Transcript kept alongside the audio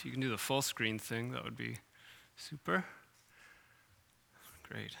If you can do the full screen thing, that would be super.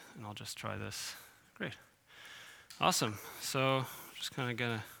 Great. And I'll just try this. Great. Awesome. So just kind of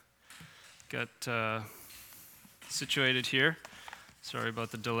gonna get situated here. Sorry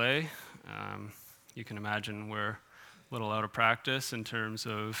about the delay. You can imagine we're a little out of practice in terms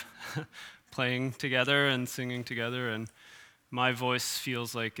of playing together and singing together, and my voice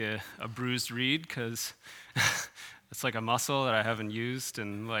feels like a bruised reed because it's like a muscle that I haven't used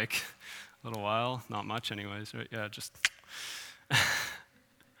in like a little while. Not much anyways, right? Yeah, just...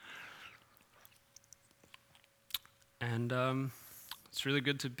 And it's really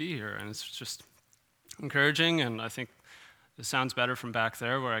good to be here, and it's just encouraging, and I think it sounds better from back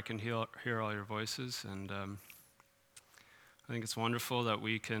there where I can hear all your voices, and I think it's wonderful that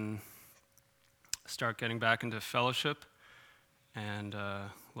we can start getting back into fellowship, and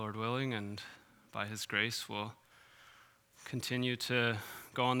Lord willing, and by His grace, we'll continue to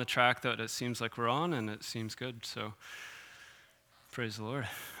go on the track that it seems like we're on, and it seems good, so praise the Lord.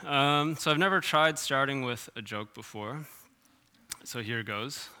 So I've never tried starting with a joke before, so here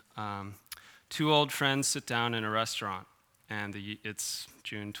goes. Two old friends sit down in a restaurant, and it's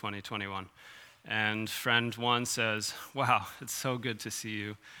June 2021, and friend one says, "Wow, it's so good to see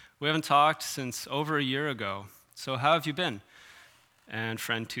you. We haven't talked since over a year ago, so how have you been?" And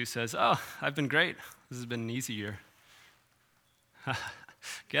friend two says, "Oh, I've been great. This has been an easy year."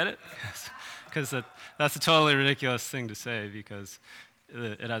 Get it? Because that's a totally ridiculous thing to say, because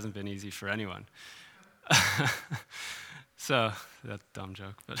it hasn't been easy for anyone. So, that's a dumb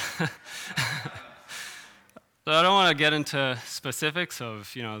joke, but... So I don't want to get into specifics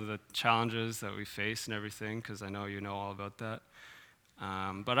of, the challenges that we face and everything, because I know you know all about that.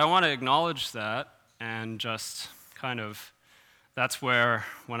 But I want to acknowledge that, and just kind of, that's where,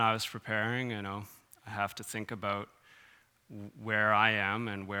 when I was preparing, I have to think about where I am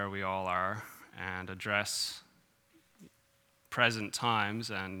and where we all are, and address present times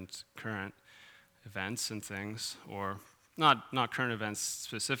and current events and things, or not current events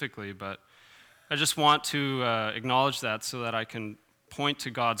specifically, but I just want to acknowledge that so that I can point to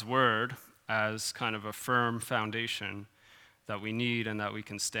God's Word as kind of a firm foundation that we need and that we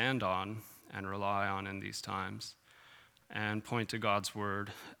can stand on and rely on in these times, and point to God's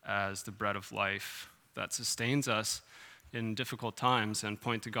Word as the bread of life that sustains us in difficult times, and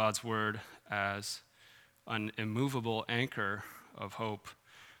point to God's Word as an immovable anchor of hope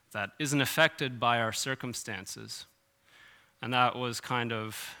that isn't affected by our circumstances. And that was kind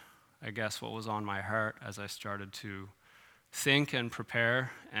of, I guess, what was on my heart as I started to think and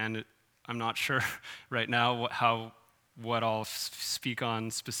prepare. And I'm not sure right now what I'll speak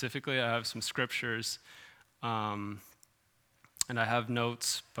on specifically. I have some scriptures, and I have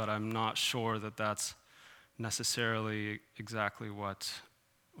notes, but I'm not sure that that's necessarily exactly what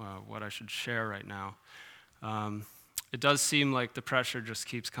I should share right now. It does seem like the pressure just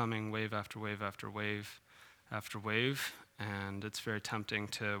keeps coming, wave after wave after wave after wave, and it's very tempting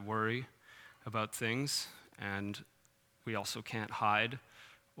to worry about things, and we also can't hide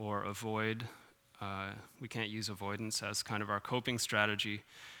or avoid. We can't use avoidance as kind of our coping strategy,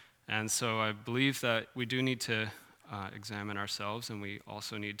 and so I believe that we do need to examine ourselves, and we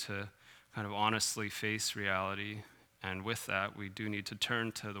also need to kind of honestly face reality, and with that, we do need to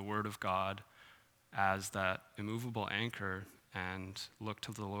turn to the Word of God as that immovable anchor and look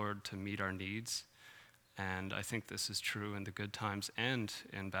to the Lord to meet our needs. And I think this is true in the good times and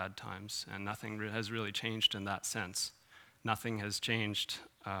in bad times, and nothing has really changed in that sense. Nothing has changed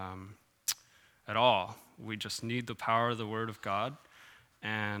at all. We just need the power of the Word of God,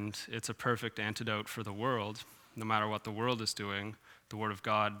 and it's a perfect antidote for the world. No matter what the world is doing, the Word of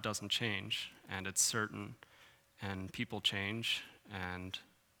God doesn't change, and it's certain, and people change, and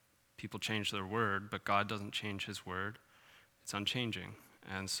people change their word, but God doesn't change His Word. It's unchanging.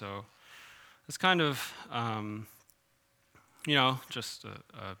 And so it's kind of, just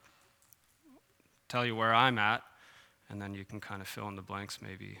tell you where I'm at, and then you can kind of fill in the blanks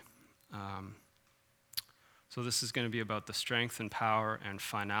maybe. So this is going to be about the strength and power and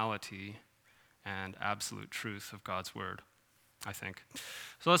finality and absolute truth of God's Word, I think.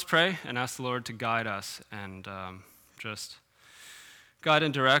 So let's pray and ask the Lord to guide us, and just guide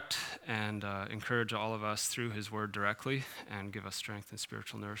and direct, and encourage all of us through His Word directly, and give us strength and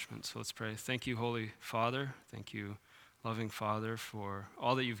spiritual nourishment. So let's pray. Thank you, Holy Father. Thank you, loving Father, for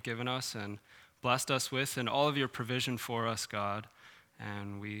all that you've given us and blessed us with, and all of your provision for us, God.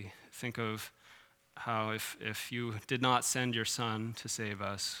 And we think of how if you did not send your Son to save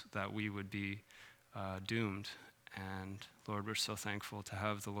us, that we would be doomed. And Lord, we're so thankful to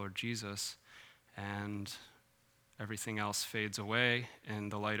have the Lord Jesus, and everything else fades away in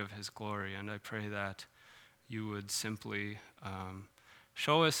the light of his glory. And I pray that you would simply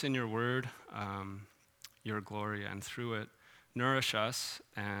show us in your word your glory, and through it nourish us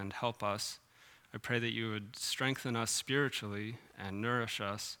and help us. I pray that you would strengthen us spiritually and nourish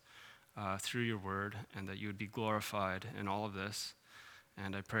us through your word, and that you would be glorified in all of this.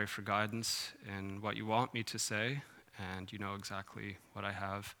 And I pray for guidance in what you want me to say, and you know exactly what I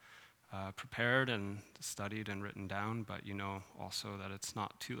have prepared and studied and written down, but you know also that it's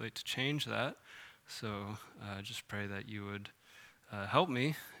not too late to change that. So just pray that you would help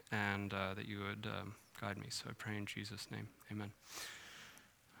me, and that you would guide me. So I pray in Jesus' name. Amen.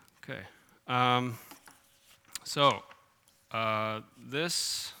 Okay.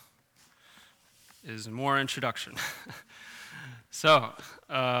 This is more introduction. So,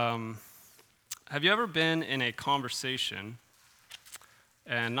 have you ever been in a conversation,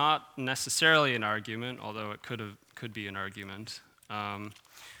 and not necessarily an argument, although it could be an argument,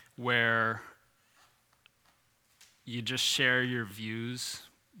 where you just share your views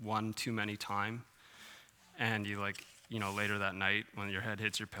one too many time, and you later that night when your head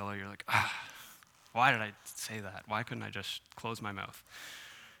hits your pillow, you're like, why did I say that? Why couldn't I just close my mouth?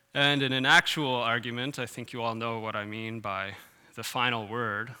 And in an actual argument, I think you all know what I mean by the final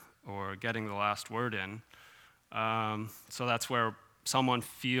word, or getting the last word in. So that's where someone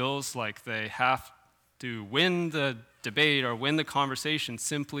feels like they have to win the debate or win the conversation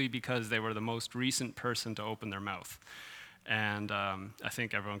simply because they were the most recent person to open their mouth. And I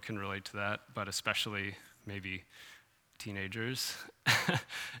think everyone can relate to that, but especially maybe teenagers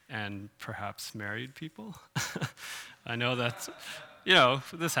and perhaps married people. I know that,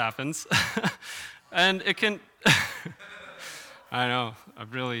 this happens. And it can, I know,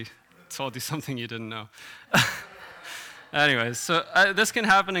 I've really told you something you didn't know. Anyways, so this can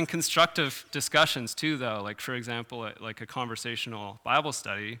happen in constructive discussions too, though. Like, for example, like a conversational Bible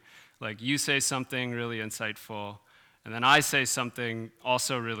study, like you say something really insightful, and then I say something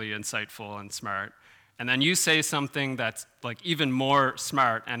also really insightful and smart, and then you say something that's like even more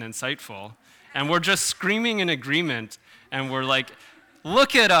smart and insightful, and we're just screaming in agreement, and we're like,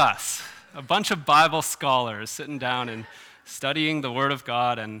 look at us, a bunch of Bible scholars sitting down and studying the Word of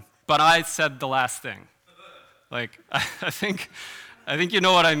God, but I said the last thing. Like, I think you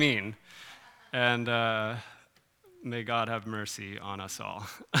know what I mean. And may God have mercy on us all.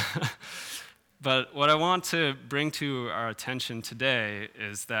 But what I want to bring to our attention today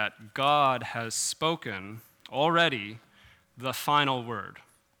is that God has spoken already the final word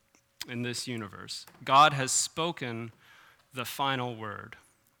in this universe. God has spoken the final word.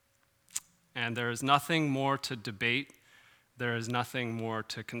 And there is nothing more to debate. There is nothing more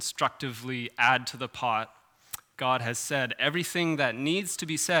to constructively add to the pot. God has said everything that needs to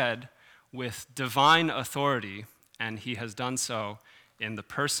be said with divine authority, and he has done so in the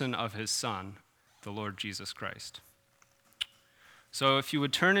person of his Son, the Lord Jesus Christ. So if you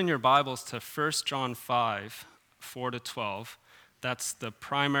would turn in your Bibles to 1 John 5, 4-12, that's the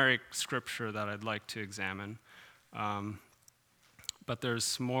primary scripture that I'd like to examine. But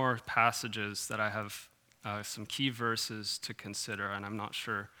there's more passages that I have some key verses to consider, and I'm not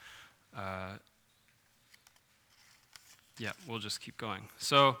sure. We'll just keep going.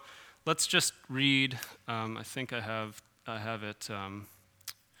 So let's just read. I think I have it.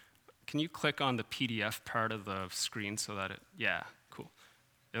 Can you click on the PDF part of the screen so that cool.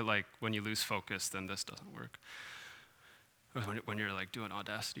 When you lose focus, then this doesn't work. When you're like doing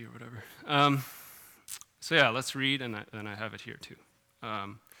Audacity or whatever. Let's read, and I have it here too.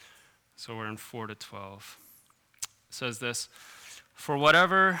 So we're in 4-12. It says this: "For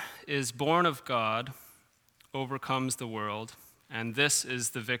whatever is born of God overcomes the world, and this is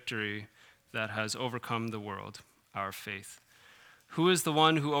the victory that has overcome the world, our faith. Who is the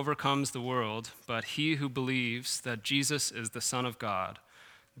one who overcomes the world but he who believes that Jesus is the Son of God?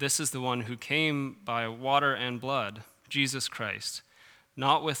 This is the one who came by water and blood, Jesus Christ,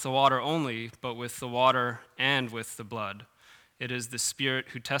 not with the water only, but with the water and with the blood. It is the Spirit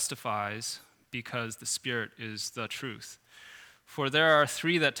who testifies, because the Spirit is the truth. For there are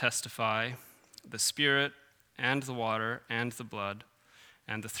three that testify, the Spirit and the water and the blood,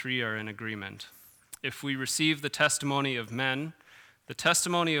 and the three are in agreement. If we receive the testimony of men, the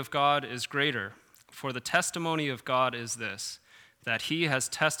testimony of God is greater. For the testimony of God is this, that he has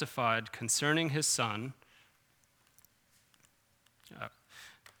testified concerning his Son,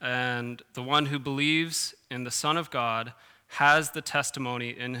 and the one who believes in the Son of God has the testimony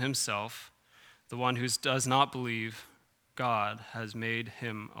in himself. The one who does not believe God has made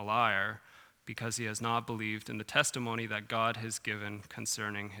him a liar, because he has not believed in the testimony that God has given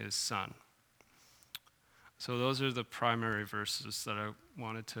concerning his Son." So those are the primary verses that I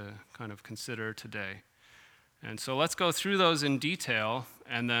wanted to kind of consider today. And so let's go through those in detail,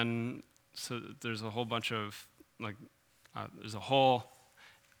 and then so there's a whole bunch of, there's a whole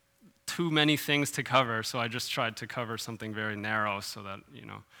too many things to cover, so I just tried to cover something very narrow so that,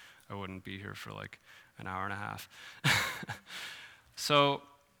 I wouldn't be here for like an hour and a half. So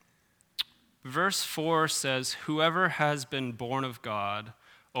verse 4 says, "Whoever has been born of God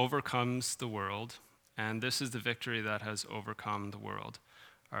overcomes the world, and this is the victory that has overcome the world,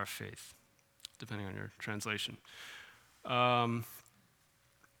 our faith," depending on your translation. And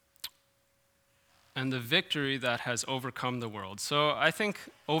the victory that has overcome the world. So I think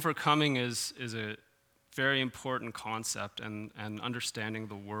overcoming is a very important concept, and understanding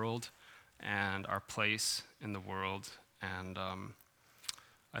the world and our place in the world. And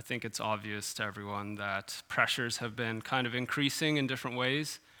I think it's obvious to everyone that pressures have been kind of increasing in different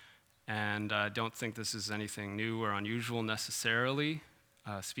ways, and I don't think this is anything new or unusual necessarily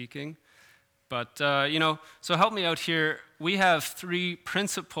speaking. But, so help me out here. We have three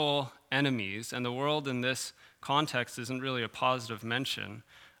principal enemies, and the world in this context isn't really a positive mention.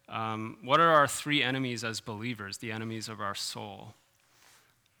 What are our three enemies as believers, the enemies of our soul?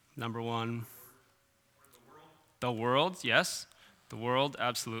 Number one, the world, yes. The world,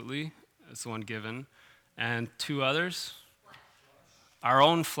 absolutely. That's the one given. And two others? Our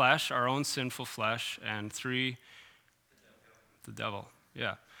own flesh, our own sinful flesh. And three, the devil.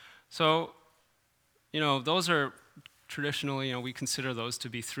 Yeah. So, those are traditionally, we consider those to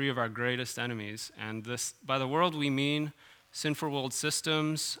be three of our greatest enemies. And this, by the world, we mean sinful world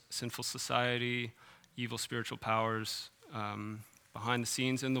systems, sinful society, evil spiritual powers behind the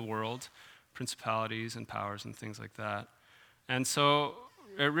scenes in the world, principalities and powers and things like that. And so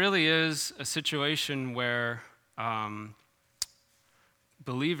it really is a situation where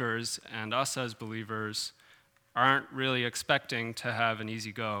believers and us as believers aren't really expecting to have an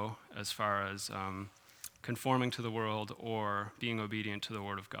easy go as far as conforming to the world or being obedient to the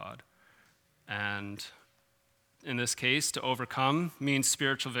Word of God. And in this case, to overcome means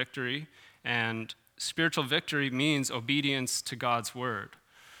spiritual victory, and spiritual victory means obedience to God's Word.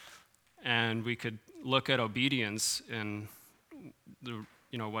 And we could look at obedience in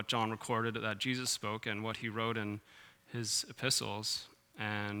what John recorded that Jesus spoke and what he wrote in his epistles.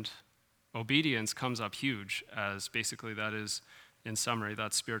 And obedience comes up huge as basically that is, in summary,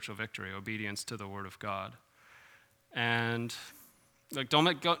 that's spiritual victory, obedience to the Word of God. And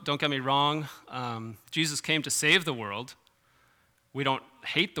don't get me wrong, Jesus came to save the world. We don't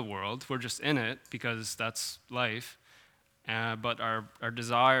hate the world, we're just in it because that's life. But our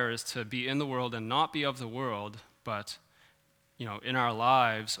desire is to be in the world and not be of the world, but in our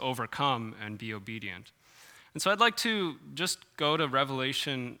lives overcome and be obedient. And so I'd like to just go to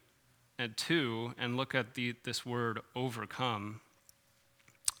Revelation 2 and look at this word overcome.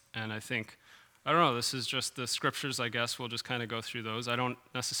 And I don't know, this is just the scriptures, I guess. We'll just kind of go through those. I don't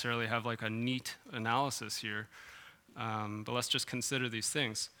necessarily have like a neat analysis here, but let's just consider these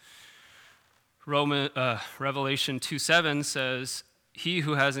things. Revelation 2:7 says, "He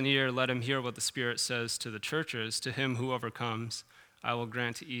who has an ear, let him hear what the Spirit says to the churches. To him who overcomes, I will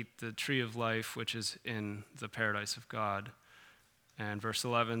grant to eat the tree of life, which is in the paradise of God." And verse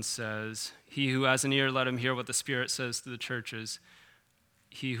 11 says, "He who has an ear, let him hear what the Spirit says to the churches.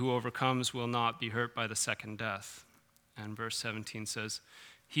 He who overcomes will not be hurt by the second death." And verse 17 says,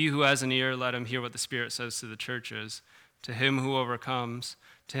 "He who has an ear, let him hear what the Spirit says to the churches. To him who overcomes,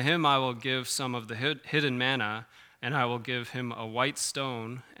 to him I will give some of the hidden manna, and I will give him a white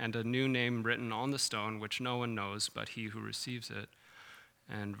stone and a new name written on the stone, which no one knows but he who receives it."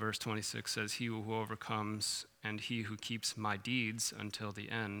 And verse 26 says, "He who overcomes and he who keeps my deeds until the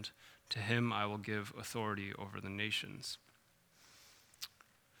end, to him I will give authority over the nations."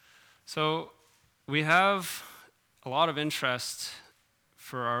 So we have a lot of interest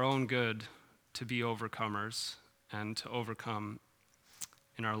for our own good to be overcomers and to overcome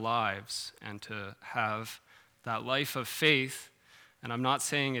in our lives and to have that life of faith. And I'm not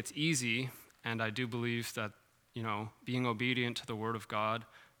saying it's easy, and I do believe that, being obedient to the Word of God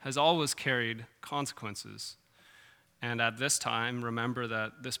has always carried consequences. And at this time, remember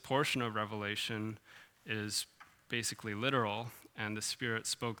that this portion of Revelation is basically literal, and the Spirit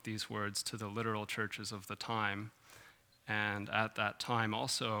spoke these words to the literal churches of the time. And at that time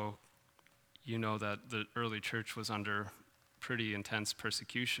also, that the early church was under pretty intense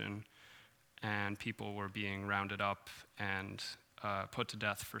persecution, and people were being rounded up and put to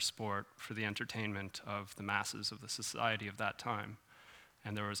death for sport, for the entertainment of the masses of the society of that time.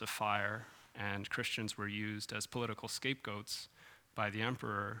 And there was a fire, and Christians were used as political scapegoats by the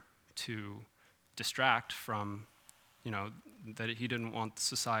emperor to distract from, that he didn't want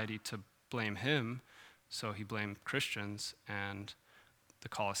society to blame him, so he blamed Christians, and the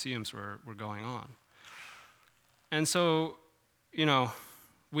Colosseums were going on. And so,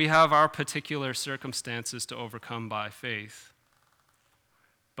 we have our particular circumstances to overcome by faith.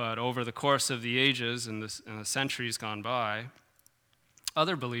 But over the course of the ages and the centuries gone by,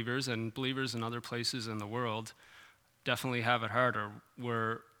 other believers and believers in other places in the world definitely have it harder.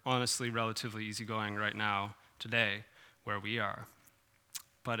 We're honestly relatively easygoing right now, today, where we are.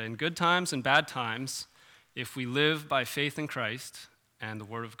 But in good times and bad times, if we live by faith in Christ and the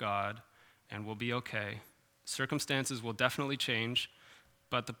Word of God, and we'll be okay. Circumstances will definitely change,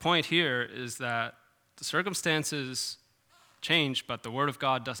 but the point here is that the circumstances change, but the Word of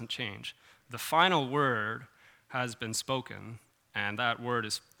God doesn't change. The final word has been spoken, and that word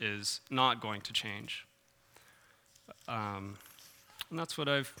is not going to change. And that's what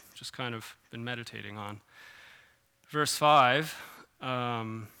I've just kind of been meditating on. Verse 5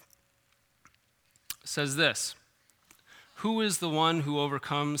 says this: "Who is the one who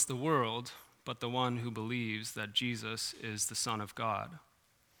overcomes the world but the one who believes that Jesus is the Son of God?"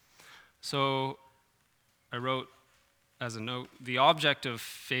 So I wrote as a note, the object of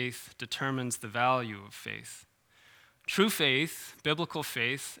faith determines the value of faith. True faith, biblical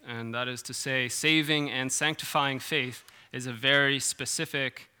faith, and that is to say saving and sanctifying faith, is a very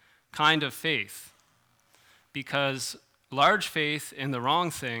specific kind of faith, because large faith in the wrong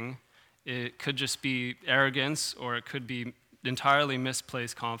thing, it could just be arrogance, or it could be entirely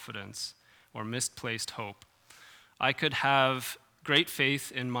misplaced confidence or misplaced hope. I could have great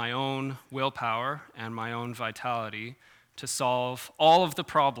faith in my own willpower and my own vitality to solve all of the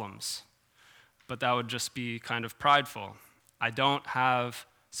problems, but that would just be kind of prideful. I don't have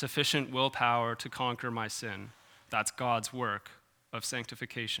sufficient willpower to conquer my sin. That's God's work of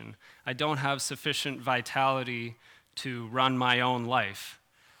sanctification. I don't have sufficient vitality to run my own life.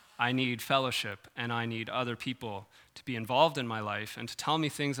 I need fellowship, and I need other people to be involved in my life and to tell me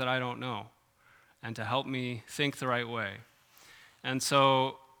things that I don't know and to help me think the right way. And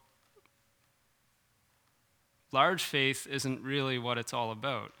so large faith isn't really what it's all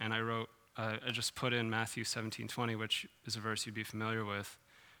about. And I just put in Matthew 17:20, which is a verse you'd be familiar with.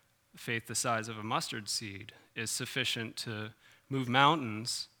 Faith the size of a mustard seed is sufficient to move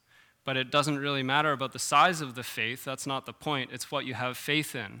mountains, but it doesn't really matter about the size of the faith. That's not the point. It's what you have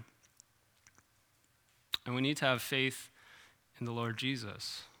faith in. And we need to have faith in the Lord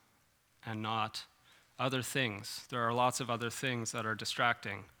Jesus and not other things. There are lots of other things that are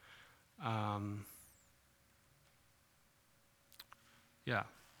distracting.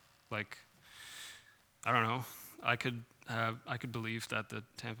 I don't know. I could believe that the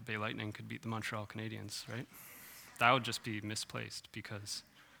Tampa Bay Lightning could beat the Montreal Canadiens, right? That would just be misplaced because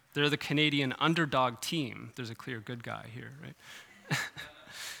they're the Canadian underdog team. There's a clear good guy here, right?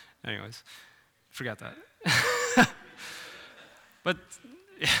 Anyways, forget that. But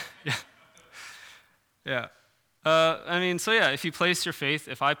yeah. If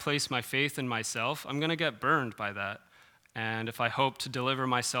I place my faith in myself, I'm going to get burned by that. And if I hope to deliver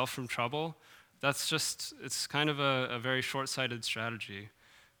myself from trouble, it's kind of a very short-sighted strategy.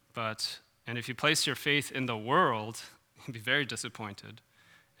 And if you place your faith in the world, you'll be very disappointed.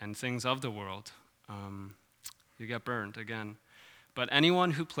 And things of the world, you get burned again. But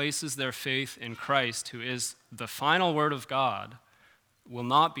anyone who places their faith in Christ, who is the final word of God, will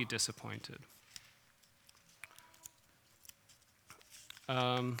not be disappointed.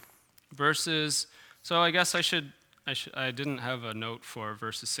 So I guess I didn't have a note for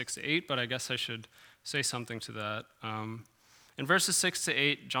verses 6 to 8, but I guess I should say something to that. In verses 6 to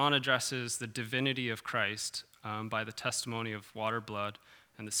 8, John addresses the divinity of Christ by the testimony of water, blood,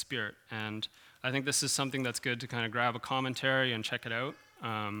 and the Spirit. And I think this is something that's good to kind of grab a commentary and check it out.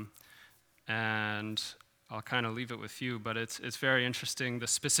 And I'll kind of leave it with you, but it's very interesting, the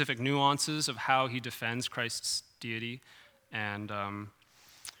specific nuances of how he defends Christ's deity. And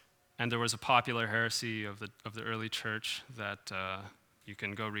there was a popular heresy of the early church that you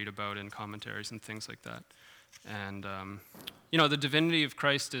can go read about in commentaries and things like that. And the divinity of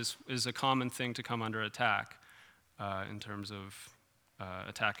Christ is a common thing to come under attack in terms of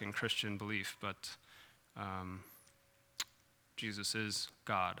attacking Christian belief, but Jesus is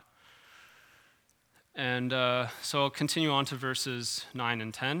God. And so I'll continue on to verses 9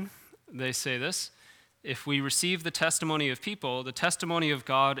 and 10. They say this: "If we receive the testimony of people, the testimony of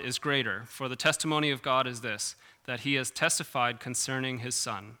God is greater. For the testimony of God is this, that he has testified concerning his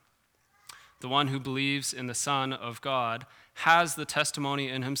Son. The one who believes in the Son of God has the testimony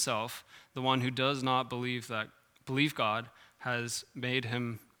in himself. The one who does not believe God has made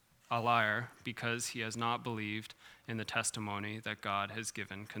him a liar because he has not believed in the testimony that God has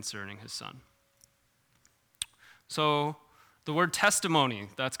given concerning his Son. So the word testimony,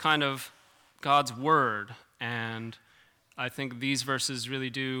 that's kind of God's word, and I think these verses really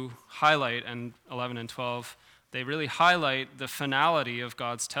do highlight, and 11 and 12, they really highlight the finality of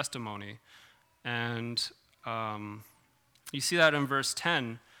God's testimony. And you see that in verse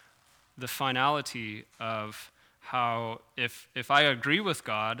 10, the finality of how if I agree with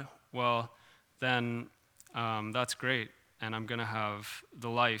God, well, then that's great, and I'm going to have the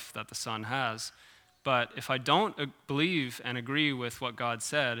life that the Son has. But if I don't believe and agree with what God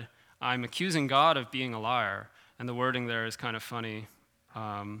said, I'm accusing God of being a liar. And the wording there is kind of funny.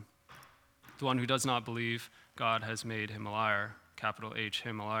 The one who does not believe God has made him a liar, capital H,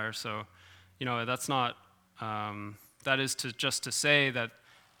 him a liar. So, that's not, that is just to say that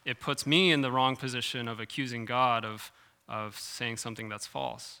it puts me in the wrong position of accusing God of saying something that's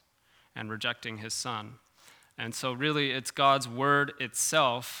false and rejecting his Son. And so really it's God's word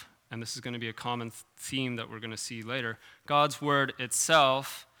itself, and this is going to be a common theme that we're going to see later. God's word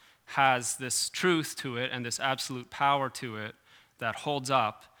itself has this truth to it and this absolute power to it that holds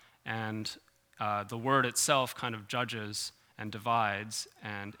up, and the word itself kind of judges and divides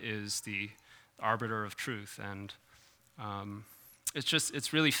and is the arbiter of truth. And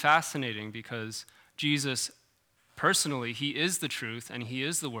it's really fascinating because Jesus, personally, he is the truth and he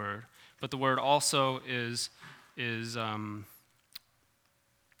is the word, but the word also is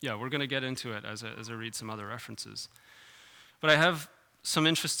we're going to get into it as I read some other references. But I have some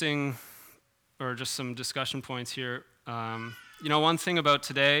interesting, or just some discussion points here. One thing about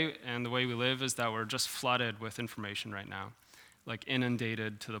today and the way we live is that we're just flooded with information right now, like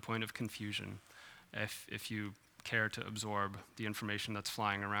inundated to the point of confusion, if you care to absorb the information that's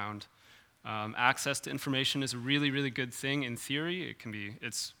flying around. Access to information is a really, really good thing in theory.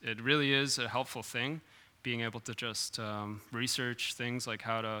 It really is a helpful thing, being able to just research things like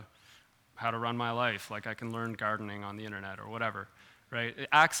how to run my life, like I can learn gardening on the internet or whatever, right?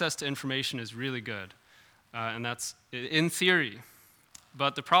 Access to information is really good, and that's in theory.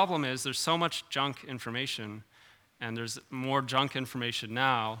 But the problem is there's so much junk information, and there's more junk information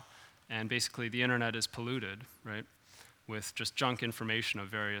now, and basically the internet is polluted, right, with just junk information of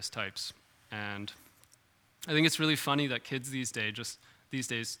various types. And I think it's really funny that kids these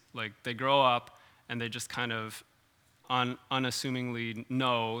days, like they grow up and they just kind of unassumingly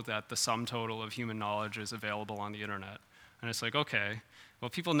know that the sum total of human knowledge is available on the internet. And it's like, okay, well,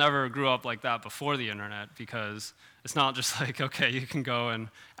 people never grew up like that before the internet, because it's not just like, okay, you can go and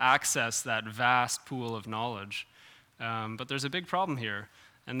access that vast pool of knowledge. But there's a big problem here.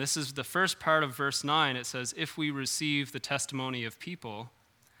 And this is the first part of verse 9. It says, if we receive the testimony of people,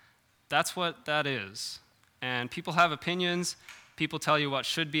 that's what that is. And people have opinions. People tell you what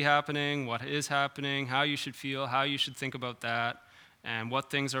should be happening, what is happening, how you should feel, how you should think about that, and what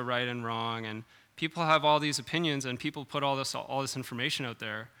things are right and wrong. And people have all these opinions, and people put all this information out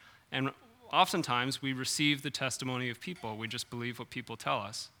there. And oftentimes we receive the testimony of people. We just believe what people tell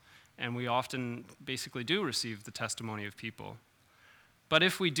us. And we often basically do receive the testimony of people. But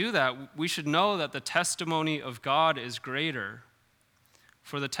if we do that, we should know that the testimony of God is greater.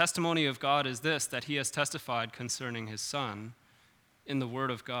 For the testimony of God is this, that he has testified concerning his Son in the Word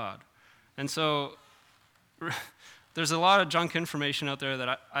of God. And so there's a lot of junk information out there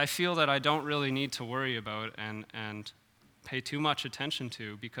that I feel that I don't really need to worry about and pay too much attention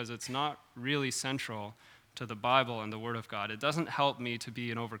to, because it's not really central to the Bible and the Word of God. It doesn't help me to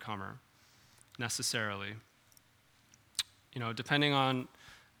be an overcomer, necessarily. Depending on,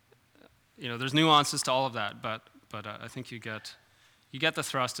 there's nuances to all of that, but I think you get the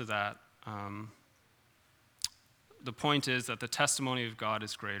thrust of that. The point is that the testimony of God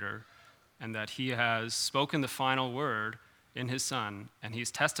is greater, and that he has spoken the final word in his Son, and he's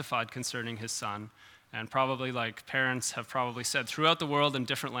testified concerning his Son, and probably, like parents have probably said throughout the world in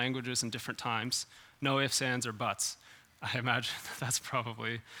different languages and different times, no ifs, ands, or buts. I imagine that's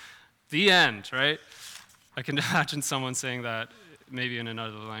probably the end, right? I can imagine someone saying that maybe in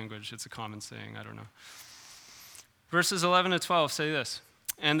another language. It's a common saying, I don't know. Verses 11 to 12 say this,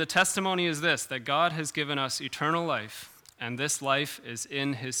 and the testimony is this, that God has given us eternal life, and this life is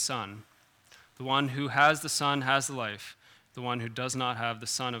in his Son. The one who has the Son has the life. The one who does not have the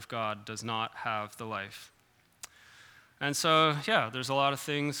Son of God does not have the life. And so, there's a lot of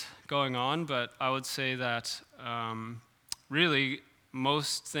things going on, but I would say that really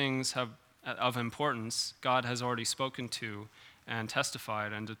most things of importance, God has already spoken to and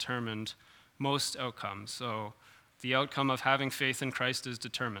testified and determined most outcomes. So the outcome of having faith in Christ is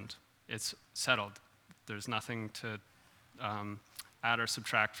determined. It's settled. There's nothing to add or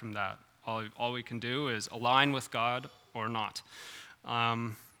subtract from that. All we can do is align with God or not.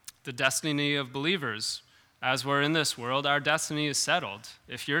 The destiny of believers, as we're in this world, our destiny is settled.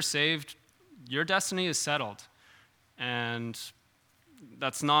 If you're saved, your destiny is settled. And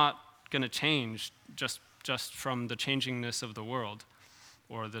that's not going to change just from the changingness of the world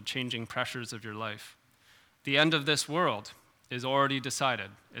or the changing pressures of your life. The end of this world is already decided.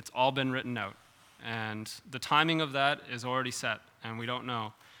 It's all been written out. And the timing of that is already set, and we don't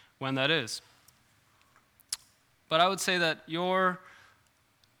know when that is. But I would say that your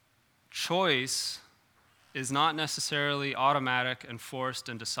choice is not necessarily automatic and forced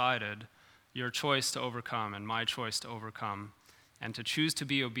and decided. Your choice to overcome and my choice to overcome and to choose to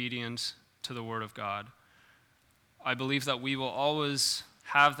be obedient to the Word of God. I believe that we will always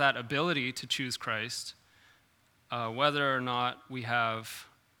have that ability to choose Christ, whether or not we have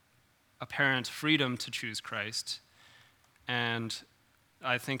apparent freedom to choose Christ. And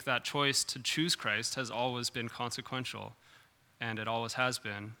I think that choice to choose Christ has always been consequential, and it always has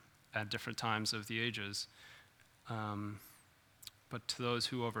been at different times of the ages. But to those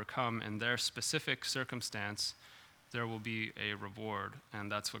who overcome in their specific circumstance, there will be a reward.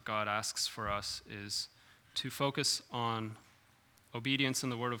 And that's what God asks for us, is to focus on obedience in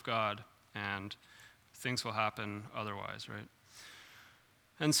the Word of God, and things will happen otherwise, right?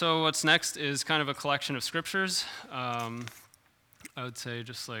 And so what's next is kind of a collection of scriptures. I would say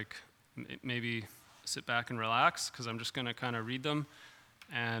just like maybe sit back and relax, because I'm just going to kind of read them.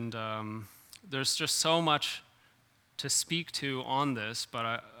 And there's just so much to speak to on this,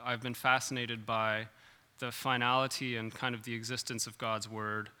 but I've been fascinated by the finality and kind of the existence of God's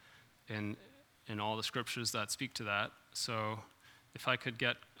Word in all the scriptures that speak to that. So if I could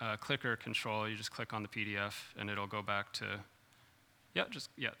get clicker control, you just click on the PDF and it'll go back to, there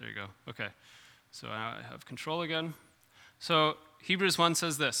you go. Okay, so I have control again. So Hebrews 1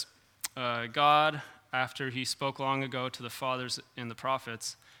 says this, God, after he spoke long ago to the fathers in the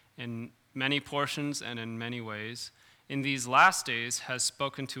prophets, in many portions and in many ways, in these last days has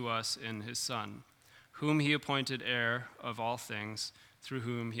spoken to us in his Son, whom he appointed heir of all things, through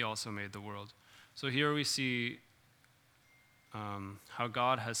whom he also made the world. So here we see how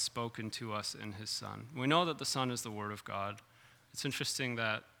God has spoken to us in his Son. We know that the Son is the Word of God. It's interesting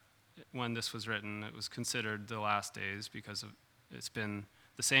that when this was written, it was considered the last days, because it's been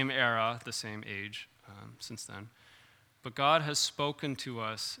the same era, the same age since then. But God has spoken to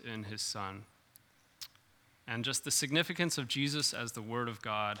us in his Son. And just the significance of Jesus as the Word of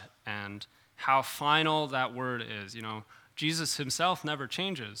God and how final that Word is. You know, Jesus himself never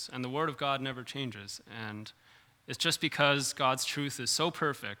changes, and the Word of God never changes. And it's just because God's truth is so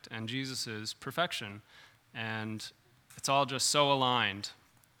perfect and Jesus is perfection. And it's all just so aligned.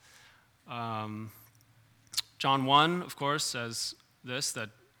 John 1, of course, says this, that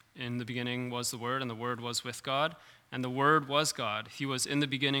in the beginning was the Word, and the Word was with God, and the Word was God. He was in the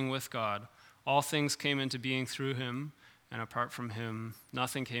beginning with God. All things came into being through him, and apart from him,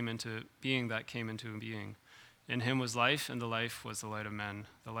 nothing came into being that came into being. In him was life, and the life was the light of men.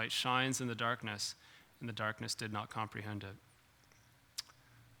 The light shines in the darkness, and the darkness did not comprehend it.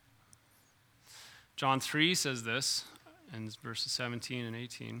 John 3 says this, in verses 17 and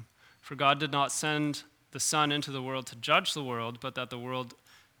 18, for God did not send the Son into the world to judge the world, but that the world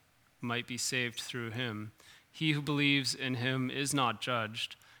might be saved through him. He who believes in him is not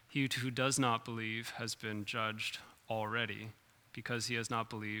judged. He who does not believe has been judged already, because he has not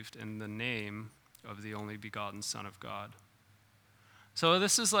believed in the name of the only begotten Son of God. So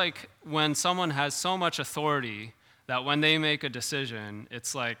this is like when someone has so much authority that when they make a decision,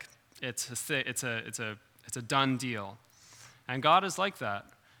 it's like it's a done deal. And God is like that,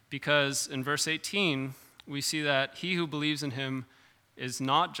 because in verse 18, we see that he who believes in him is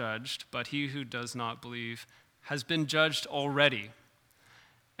not judged, but he who does not believe has been judged already.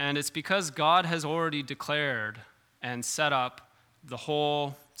 And it's because God has already declared and set up the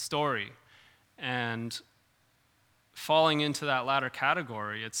whole story. And falling into that latter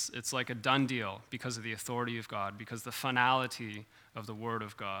category, it's like a done deal because of the authority of God, because the finality of the Word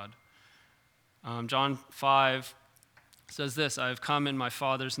of God. John 5 says this, I have come in my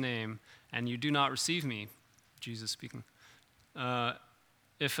Father's name, and you do not receive me. Jesus speaking.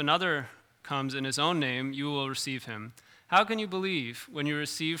 If another comes in his own name, you will receive him. How can you believe when you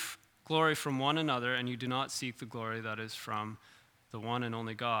receive glory from one another and you do not seek the glory that is from the one and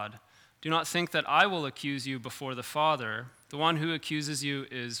only God? Do not think that I will accuse you before the Father. The one who accuses you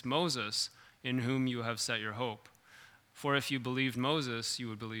is Moses, in whom you have set your hope. For if you believed Moses, you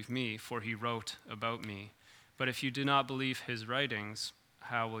would believe me, for he wrote about me. But if you do not believe his writings,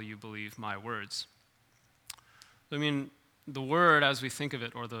 how will you believe my words? I mean, the word, as we think of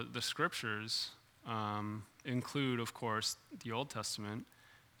it, or the scriptures, include, of course, the Old Testament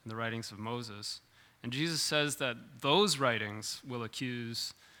and the writings of Moses. And Jesus says that those writings will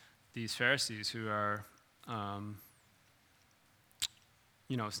accuse these Pharisees who are,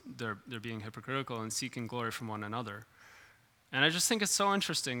 they're being hypocritical and seeking glory from one another. And I just think it's so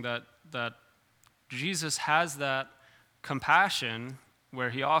interesting that Jesus has that compassion where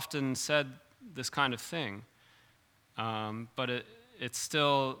he often said this kind of thing, but it's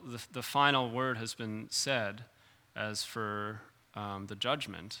still, the final word has been said as for the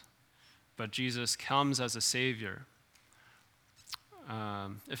judgment. But Jesus comes as a Savior.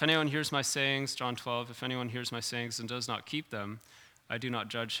 If anyone hears my sayings, John 12, if anyone hears my sayings and does not keep them, I do not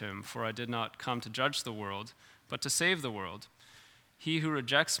judge him, for I did not come to judge the world, but to save the world. He who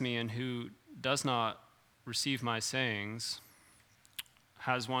rejects me and who does not receive my sayings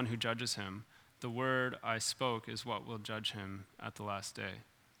has one who judges him. The word I spoke is what will judge him at the last day.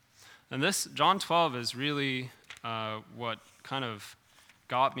 And this, John 12, is really what kind of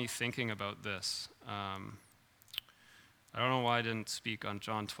got me thinking about this. I don't know why I didn't speak on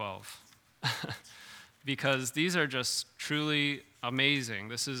John 12. Because these are just truly amazing.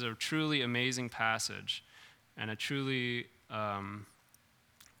 This is a truly amazing passage and a truly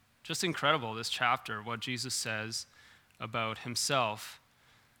just incredible, this chapter, what Jesus says about himself.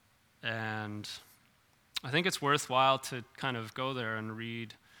 And I think it's worthwhile to kind of go there and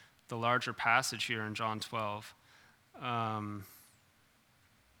read the larger passage here in John 12.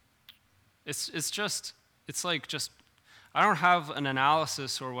 It's like I don't have an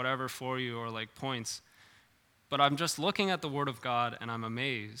analysis or whatever for you or like points, but I'm just looking at the Word of God and I'm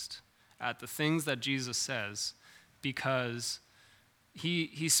amazed at the things that Jesus says, because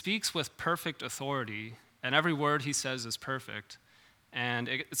he speaks with perfect authority and every word he says is perfect, and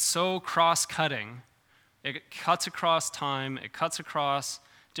it's so cross-cutting. It cuts across time, it cuts across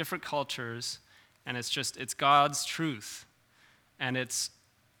different cultures, and it's God's truth, and it's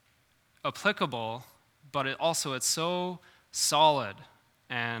applicable, but it's so solid,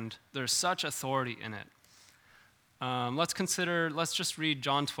 and there's such authority in it. Let's just read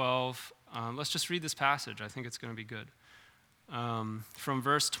John 12. Let's just read this passage. I think it's going to be good. From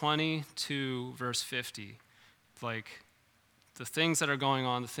verse 20 to verse 50, like the things that are going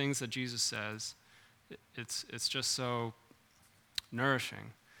on, the things that Jesus says, it's just so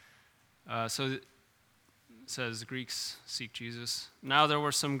nourishing. So it says, Greeks seek Jesus. Now there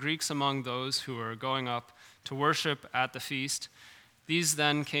were some Greeks among those who were going up to worship at the feast. These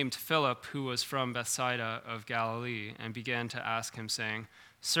then came to Philip, who was from Bethsaida of Galilee, and began to ask him, saying,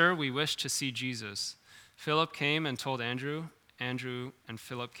 Sir, we wish to see Jesus. Philip came and told Andrew. Andrew and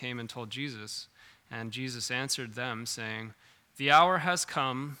Philip came and told Jesus. And Jesus answered them, saying, The hour has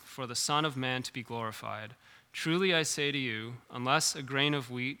come for the Son of Man to be glorified. Truly I say to you, unless a grain of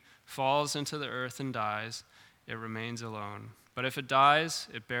wheat falls into the earth and dies, it remains alone. But if it dies,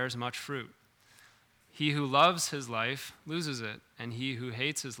 it bears much fruit. He who loves his life loses it, and he who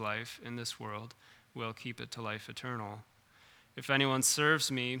hates his life in this world will keep it to life eternal. If anyone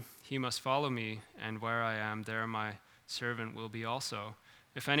serves me, he must follow me, and where I am, there my servant will be also.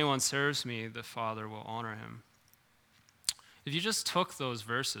 If anyone serves me, the Father will honor him. If you just took those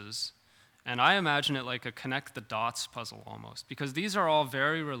verses, and I imagine it like a connect the dots puzzle almost, because these are all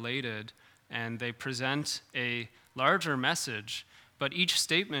very related, and they present a larger message, but each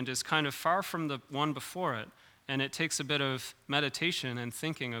statement is kind of far from the one before it, and it takes a bit of meditation and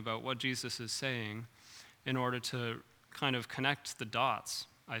thinking about what Jesus is saying in order to kind of connect the dots,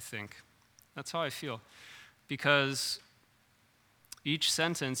 I think. That's how I feel. Because each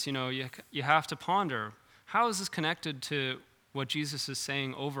sentence, you have to ponder, how is this connected to what Jesus is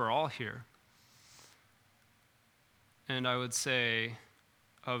saying overall here? And I would say,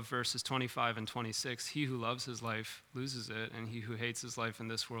 of verses 25 and 26, he who loves his life loses it, and he who hates his life in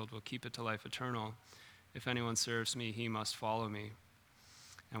this world will keep it to life eternal. If anyone serves me, he must follow me.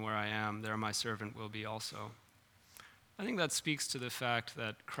 And where I am, there my servant will be also. I think that speaks to the fact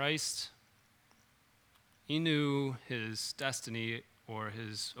that Christ, he knew his destiny, or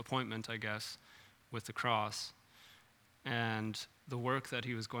his appointment, I guess, with the cross, and the work that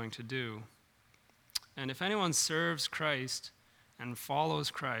he was going to do. And if anyone serves Christ and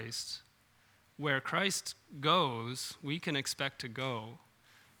follows Christ, where Christ goes, we can expect to go.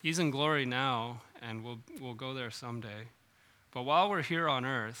 He's in glory now, and we'll go there someday. But while we're here on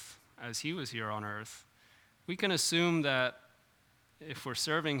earth, as he was here on earth, we can assume that if we're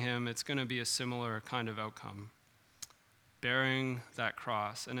serving him, it's going to be a similar kind of outcome, bearing that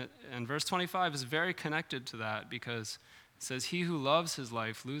cross. And verse 25 is very connected to that, because it says, he who loves his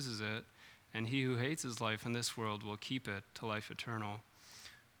life loses it, and he who hates his life in this world will keep it to life eternal.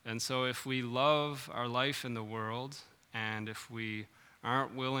 And so if we love our life in the world, and if we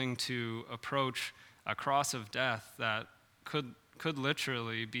aren't willing to approach a cross of death that could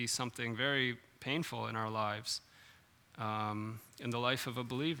literally be something very painful in our lives, in the life of a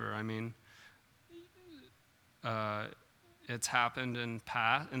believer. I mean, it's happened in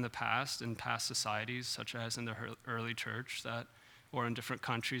the past, in past societies, such as in the early church, or in different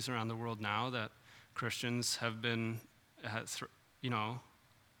countries around the world now, that Christians have been,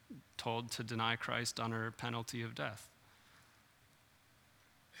 told to deny Christ under penalty of death.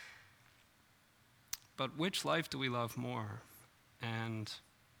 But which life do we love more? And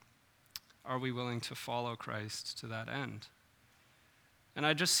are we willing to follow Christ to that end? And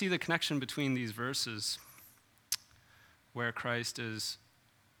I just see the connection between these verses where Christ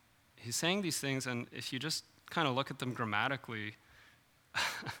he's saying these things, and if you just kind of look at them grammatically,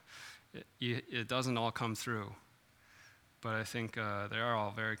 it doesn't all come through. But I think they are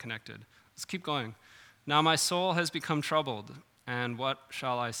all very connected. Let's keep going. Now my soul has become troubled, and what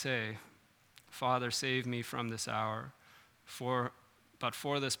shall I say? Father, save me from this hour. But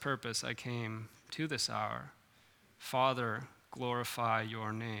for this purpose I came to this hour. Father, glorify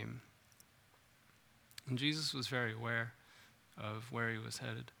your name. And Jesus was very aware of where he was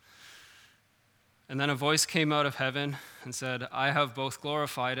headed. And then a voice came out of heaven and said, I have both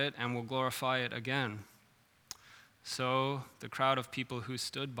glorified it and will glorify it again. So the crowd of people who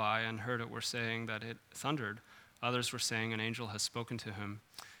stood by and heard it were saying that it thundered. Others were saying, an angel has spoken to him.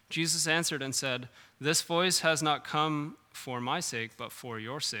 Jesus answered and said, this voice has not come for my sake, but for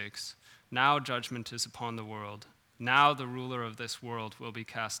your sakes. Now judgment is upon the world. Now the ruler of this world will be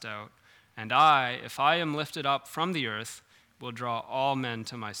cast out. And I, if I am lifted up from the earth, will draw all men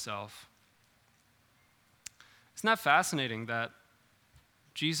to myself. Isn't that fascinating that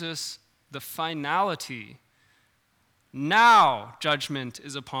Jesus, the finality, now judgment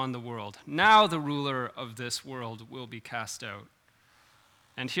is upon the world. Now the ruler of this world will be cast out.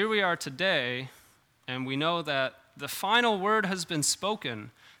 And here we are today, and we know that the final word has been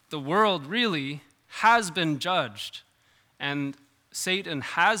spoken. The world really has been judged, and Satan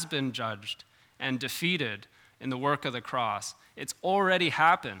has been judged and defeated in the work of the cross. It's already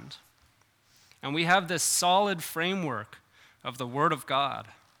happened. And we have this solid framework of the Word of God.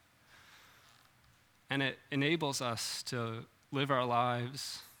 And it enables us to live our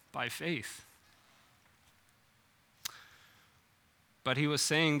lives by faith. But he was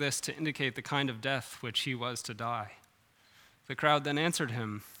saying this to indicate the kind of death which he was to die. The crowd then answered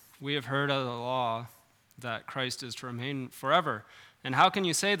him, we have heard of the law that Christ is to remain forever. And how can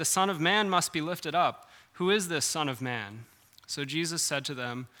you say the Son of Man must be lifted up? Who is this Son of Man? So Jesus said to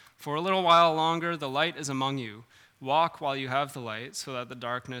them, for a little while longer the light is among you. Walk while you have the light, so that the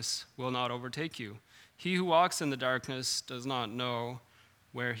darkness will not overtake you. He who walks in the darkness does not know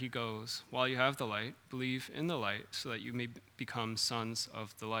where he goes. While you have the light, believe in the light, so that you may become sons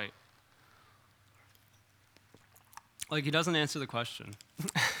of the light. Like, he doesn't answer the question.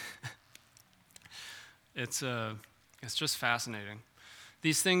 It's just fascinating.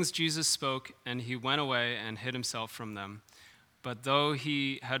 These things Jesus spoke, and he went away and hid himself from them. But though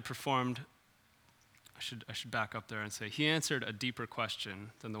he had performed, I should back up there and say, he answered a deeper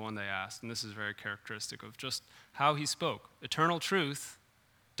question than the one they asked. And this is very characteristic of just how he spoke. Eternal truth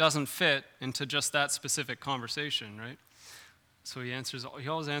doesn't fit into just that specific conversation, right? So he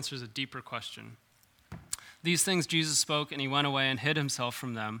always answers a deeper question. These things Jesus spoke, and he went away and hid himself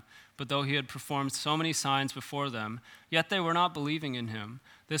from them. But though he had performed so many signs before them, yet they were not believing in him.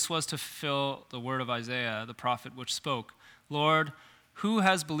 This was to fulfill the word of Isaiah, the prophet, which spoke, Lord, who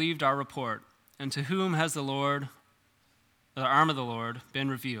has believed our report? And to whom has the arm of the Lord been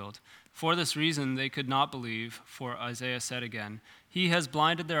revealed? For this reason they could not believe, for Isaiah said again, he has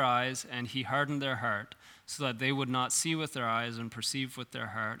blinded their eyes, and he hardened their heart, so that they would not see with their eyes and perceive with their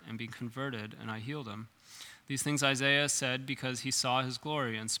heart and be converted, and I healed them. These things Isaiah said because he saw his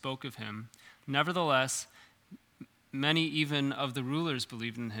glory and spoke of him. Nevertheless, many even of the rulers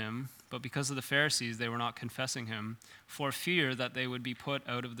believed in him, but because of the Pharisees they were not confessing him, for fear that they would be put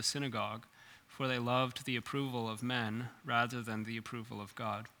out of the synagogue, for they loved the approval of men rather than the approval of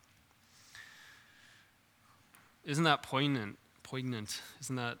God. Isn't that poignant?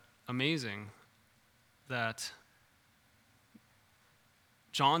 Isn't that amazing that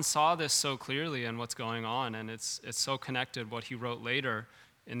John saw this so clearly and what's going on, and it's so connected what he wrote later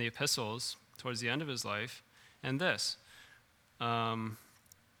in the epistles towards the end of his life. And this,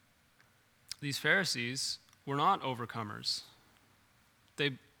 these Pharisees were not overcomers.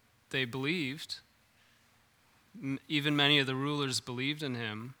 They believed, even many of the rulers believed in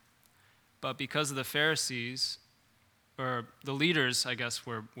him, but because of the Pharisees, or the leaders, I guess,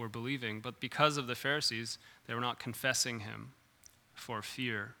 were believing, but because of the Pharisees, they were not confessing him for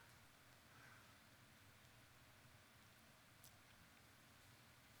fear.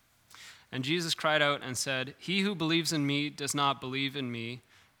 And Jesus cried out and said, "He who believes in me does not believe in me,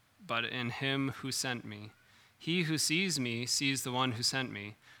 but in him who sent me. He who sees me sees the one who sent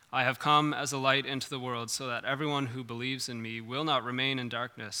me. I have come as a light into the world so that everyone who believes in me will not remain in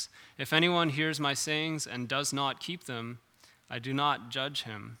darkness. If anyone hears my sayings and does not keep them, I do not judge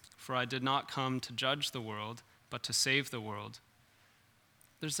him, for I did not come to judge the world, but to save the world."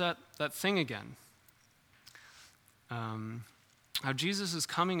 There's that thing again. How Jesus is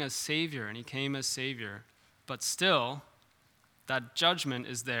coming as Savior, and he came as Savior, but still, that judgment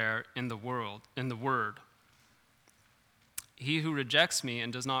is there in the world, in the Word. He who rejects me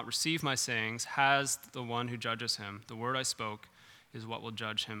and does not receive my sayings has the one who judges him. The word I spoke is what will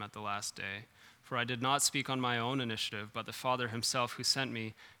judge him at the last day. For I did not speak on my own initiative, but the Father himself who sent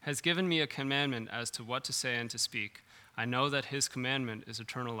me has given me a commandment as to what to say and to speak. I know that his commandment is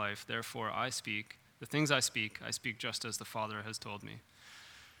eternal life. Therefore I speak. The things I speak just as the Father has told me.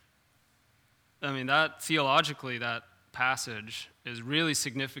 I mean, that theologically, that passage is really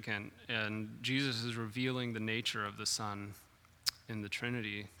significant, and Jesus is revealing the nature of the Son in the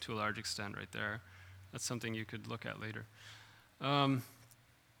Trinity to a large extent right there. That's something you could look at later.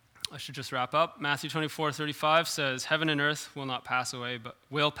 I should just wrap up. Matthew 24:35 says, "Heaven and earth will not pass away, but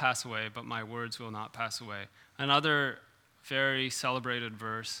my words will not pass away." Another very celebrated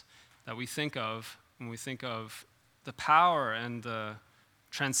verse that we think of when we think of the power and the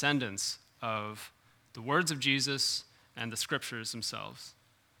transcendence of the words of Jesus and the scriptures themselves.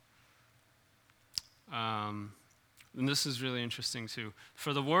 And this is really interesting too.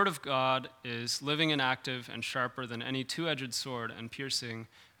 "For the word of God is living and active and sharper than any two-edged sword, and piercing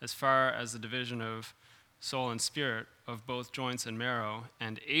as far as the division of soul and spirit, of both joints and marrow,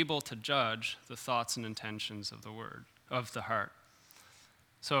 and able to judge the thoughts and intentions of the heart."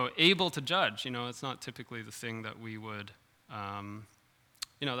 So able to judge, it's not typically the thing that we would,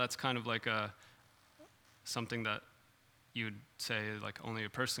 that's kind of like something that you'd say like only a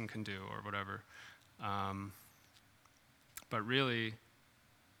person can do or whatever. But really,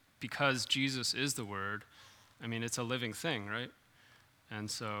 because Jesus is the Word, it's a living thing, right? And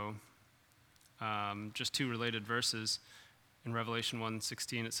so, just two related verses. In Revelation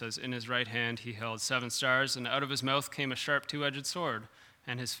 1:16, it says, "In his right hand he held 7 stars, and out of his mouth came a sharp two-edged sword,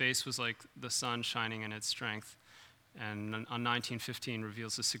 and his face was like the sun shining in its strength." And on 19:15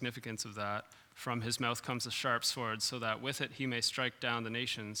 reveals the significance of that. "From his mouth comes a sharp sword, so that with it he may strike down the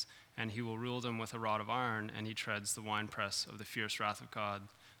nations, and he will rule them with a rod of iron, and he treads the winepress of the fierce wrath of God,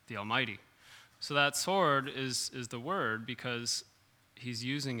 the Almighty." So that sword is the word, because he's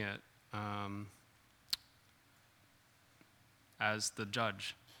using it as the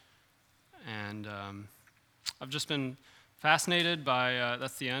judge. And I've just been fascinated by,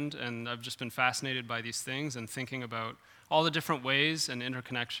 that's the end, and I've just been fascinated by these things and thinking about all the different ways and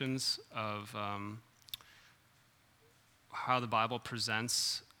interconnections of how the Bible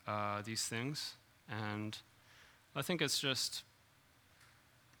presents these things. And I think it's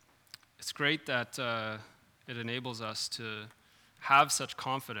great that it enables us to have such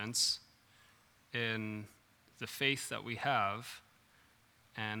confidence in the faith that we have,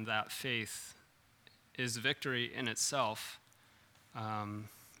 and that faith is victory in itself,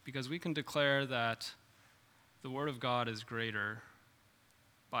 because we can declare that the Word of God is greater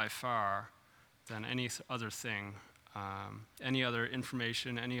by far than any other thing, any other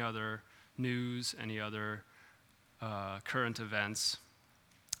information, any other news, any other current events.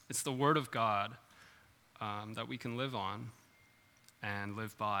 It's the Word of God that we can live on and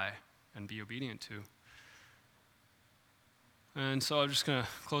live by and be obedient to. And so I'm just going to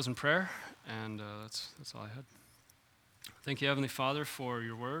close in prayer, and that's all I had. Thank you, Heavenly Father, for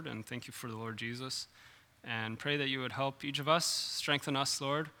your word, and thank you for the Lord Jesus. And pray that you would help each of us, strengthen us,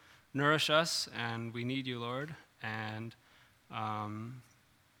 Lord, nourish us, and we need you, Lord. And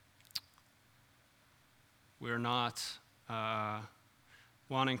we're not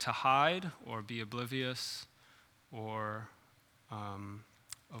wanting to hide or be oblivious or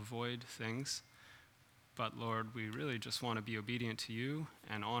avoid things. But Lord, we really just want to be obedient to you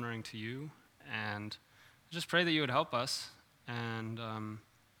and honoring to you. And just pray that you would help us, and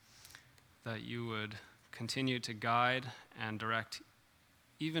that you would continue to guide and direct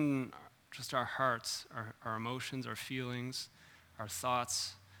even just our hearts, our emotions, our feelings, our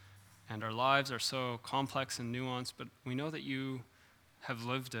thoughts, and our lives are so complex and nuanced, but we know that you have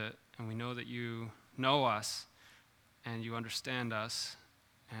lived it, and we know that you know us, and you understand us,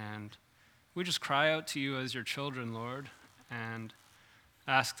 and we just cry out to you as your children, Lord, and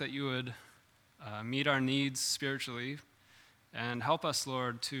ask that you would meet our needs spiritually and help us,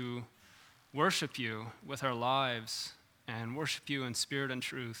 Lord, to worship you with our lives and worship you in spirit and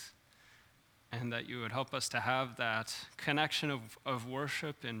truth, and that you would help us to have that connection of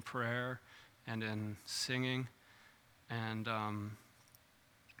worship in prayer and in singing, and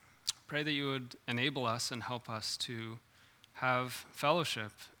pray that you would enable us and help us to have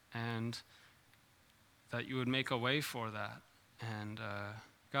fellowship, and that you would make a way for that. And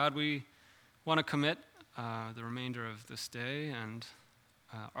God, we want to commit the remainder of this day and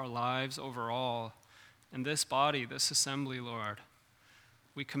our lives overall in this body, this assembly, Lord.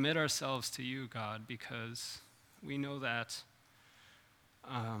 We commit ourselves to you, God, because we know that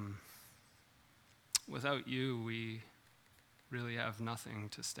without you, we really have nothing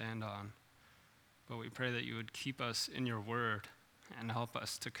to stand on. But we pray that you would keep us in your word and help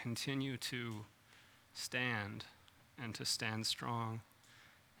us to continue to stand and to stand strong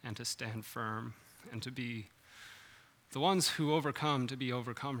and to stand firm and to be the ones who overcome, to be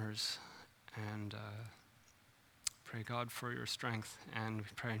overcomers. And pray, God, for your strength. And we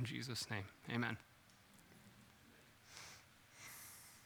pray in Jesus' name. Amen.